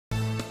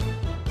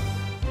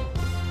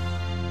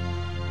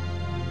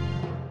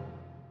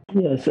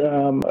Yes,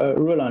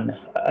 Roland,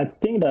 I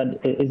think that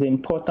it is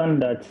important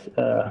that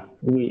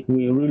we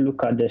really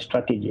look at the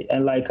strategy.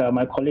 And like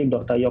my colleague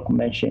Dr. Yok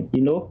mentioned,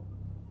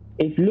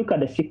 if you look at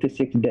the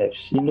 66 deaths,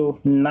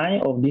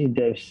 nine of these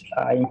deaths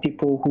are in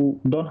people who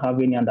don't have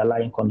any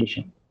underlying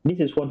condition. This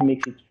is what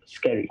makes it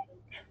scary.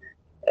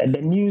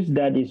 The news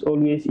that is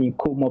always in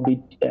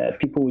comorbid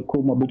people with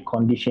comorbid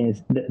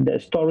conditions, the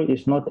story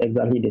is not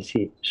exactly the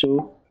same.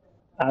 So,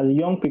 as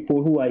young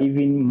people who are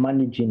even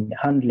managing,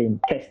 handling,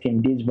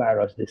 testing these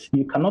viruses,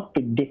 you cannot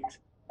predict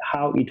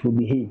how it will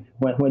behave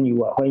when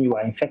you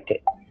are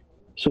infected.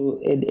 So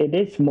it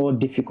is more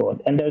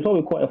difficult, and there's what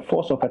we call a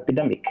force of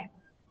epidemic.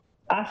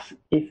 As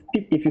if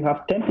you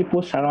have 10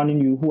 people surrounding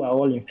you who are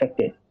all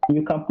infected,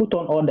 you can put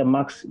on all the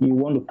masks you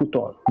want to put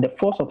on. The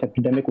force of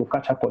epidemic will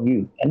catch up on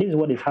you, and this is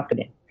what is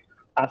happening.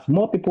 As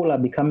more people are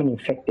becoming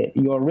infected,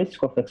 your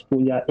risk of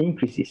exposure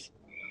increases.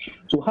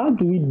 So how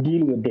do we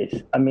deal with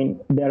this? I mean,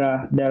 there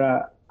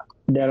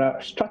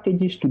are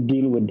strategies to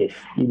deal with this.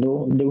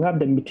 They have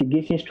the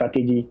mitigation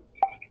strategy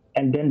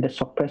and then the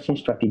suppression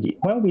strategy.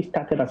 When we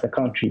started as a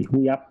country,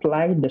 we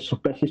applied the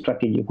suppression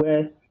strategy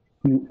where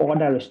you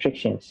order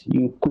restrictions,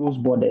 you close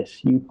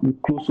borders, you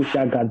close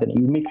social gathering,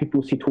 you make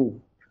people sit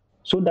home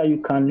so that you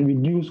can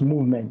reduce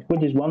movement,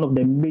 which is one of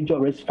the major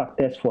risk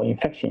factors for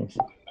infections.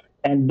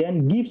 And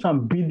then give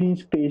some breathing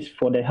space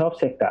for the health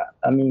sector.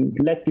 I mean,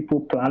 let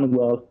people plan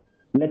well,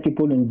 let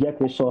people inject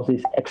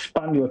resources,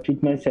 expand your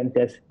treatment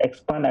centers,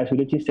 expand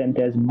isolation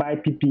centers, buy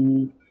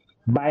PPE,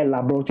 buy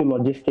laboratory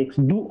logistics,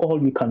 do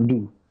all you can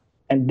do.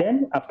 And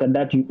then after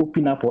that, you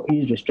open up or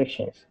ease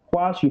restrictions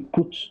whilst you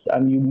put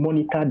and you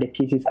monitor the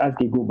cases as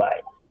they go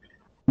by.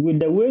 With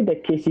the way the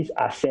cases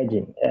are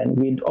surging and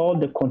with all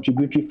the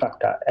contributory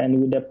factor and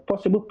with the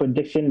possible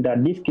prediction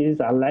that these cases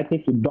are likely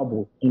to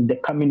double in the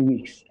coming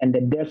weeks and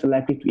the deaths are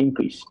likely to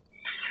increase,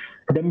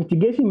 the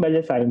mitigation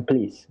measures are in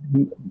place,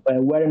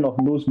 wearing of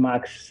nose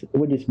masks,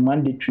 which is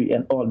mandatory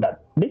and all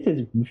that. This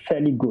is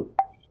fairly good.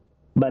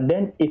 But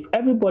then if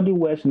everybody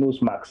wears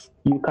nose masks,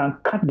 you can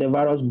cut the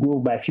virus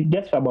growth by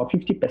just about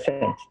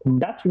 50%.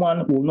 That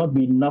one will not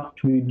be enough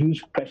to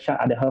reduce pressure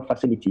at the health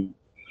facility.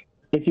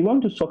 If you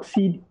want to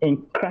succeed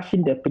in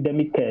crashing the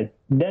epidemic curve,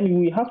 then you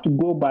will have to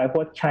go by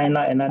what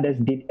China and others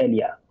did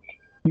earlier.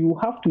 You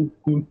have to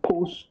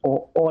impose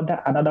or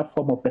order another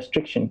form of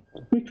restriction,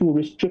 which will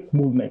restrict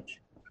movement,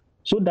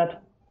 so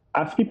that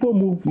as people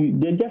move,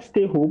 they just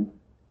stay home.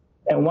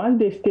 And once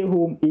they stay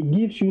home, it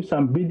gives you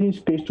some breathing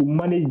space to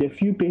manage the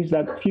few people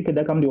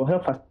that come to your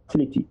health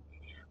facility,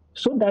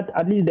 so that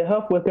at least the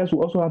health workers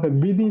will also have a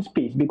breathing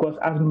space, because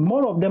as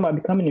more of them are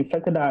becoming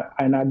infected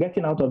and are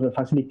getting out of the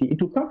facility, it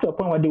will come to a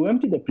point where they will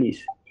empty the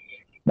place.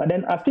 But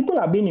then as people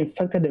are being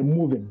infected and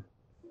moving,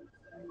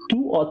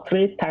 two or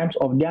three times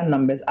of their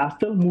numbers are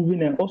still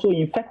moving and also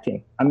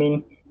infecting. I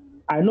mean,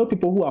 I know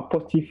people who are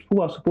positive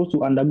who are supposed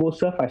to undergo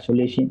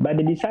self-isolation, but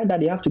they decide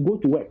that they have to go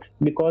to work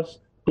because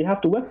they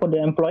have to work for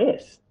their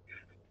employers.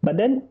 But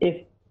then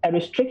if a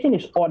restriction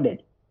is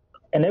ordered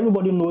and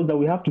everybody knows that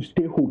we have to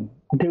stay home,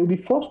 they will be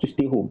forced to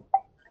stay home.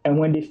 And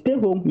when they stay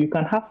home, you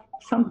can have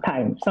some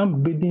time,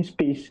 some breathing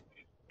space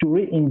to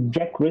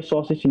re-inject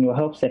resources in your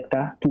health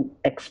sector, to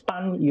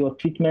expand your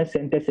treatment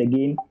centers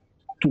again,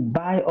 to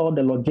buy all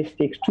the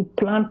logistics, to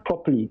plan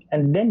properly,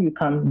 and then you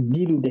can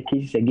deal with the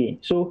cases again.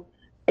 So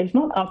it's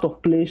not out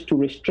of place to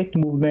restrict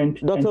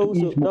movement. Dr.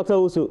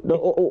 Owusu,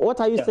 what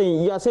are you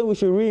saying? You are saying we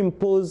should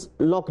reimpose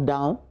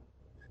lockdown?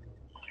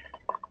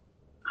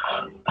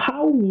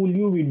 How will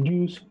you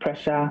reduce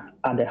pressure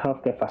at the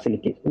healthcare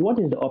facilities? What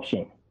is the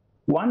option?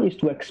 One is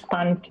to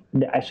expand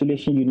the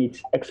isolation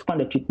units, expand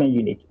the treatment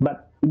unit.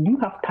 But you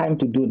have time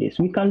to do this.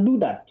 We can do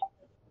that.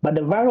 But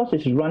the virus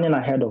is running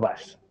ahead of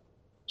us.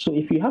 So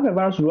if you have a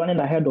virus running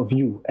ahead of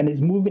you and is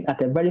moving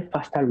at a very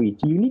faster rate,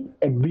 you need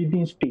a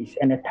breathing space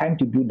and a time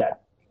to do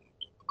that.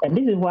 And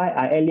this is why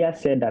I earlier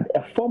said that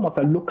a form of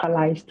a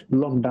localized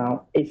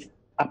lockdown is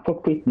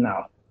appropriate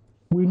now.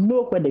 We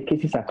know where the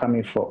cases are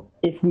coming from.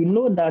 If we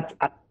know that...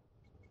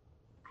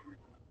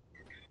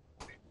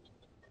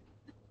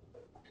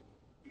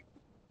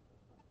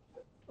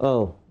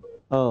 Oh.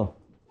 Dr.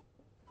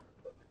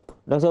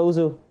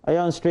 Owusu, are you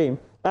on stream?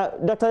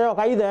 Dr. York,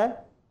 are you there?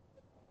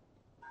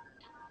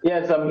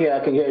 Yes, I'm here. I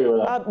can hear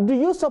you. Do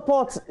you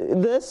support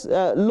this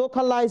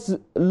localized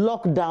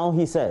lockdown,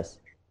 he says?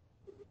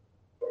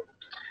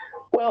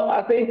 Well,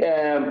 I think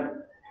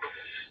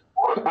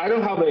I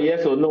don't have a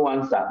yes or no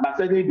answer, but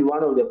certainly be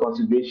one of the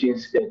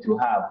considerations to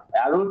have.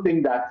 I don't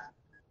think that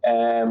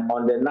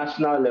on the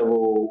national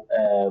level,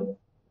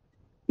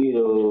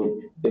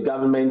 the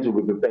government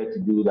will be prepared to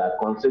do that,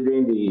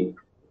 considering the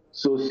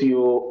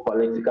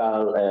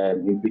socio-political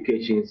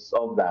implications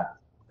of that,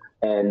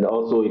 and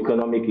also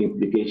economic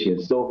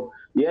implications. So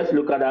yes,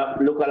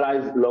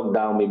 localized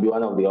lockdown may be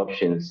one of the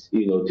options,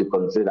 to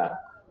consider.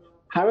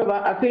 However,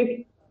 I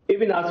think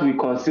even as we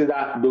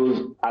consider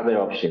those other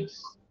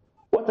options,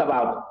 what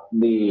about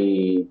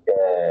the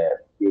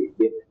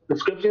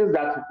prescriptions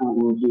that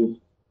we've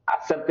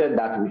accepted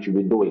that we should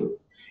be doing?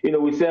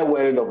 we say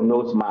wearing of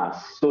nose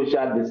masks,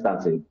 social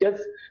distancing.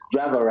 Just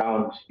drive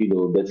around,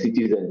 the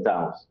cities and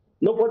towns.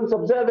 Nobody's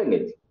observing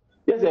it.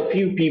 Just a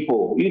few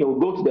people,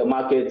 go to the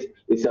market.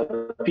 It's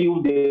a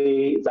few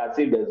days as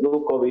if there's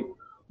no COVID.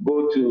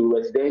 Go to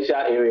residential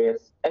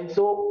areas. And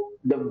so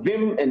the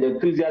vim and the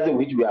enthusiasm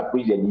which we are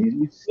preaching,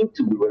 we seem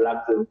to be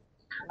relaxing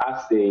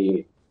as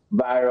the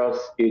virus,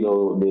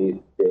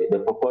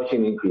 the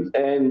proportion increase.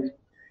 And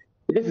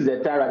this is a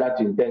time rather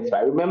to intensify.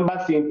 I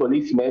remember seeing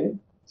policemen,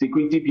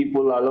 security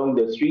people along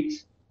the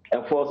streets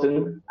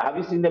enforcing. Have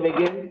you seen them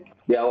again?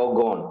 They are all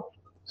gone.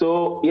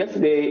 So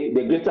yesterday,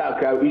 the Greater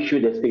Accra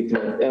issued a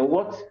statement, and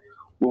what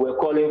we were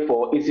calling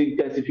for is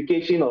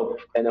intensification of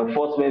and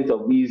enforcement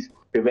of these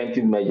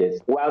preventive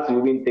measures, whilst we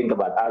even think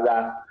about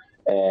other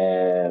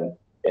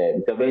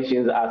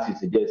interventions as you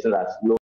suggested, as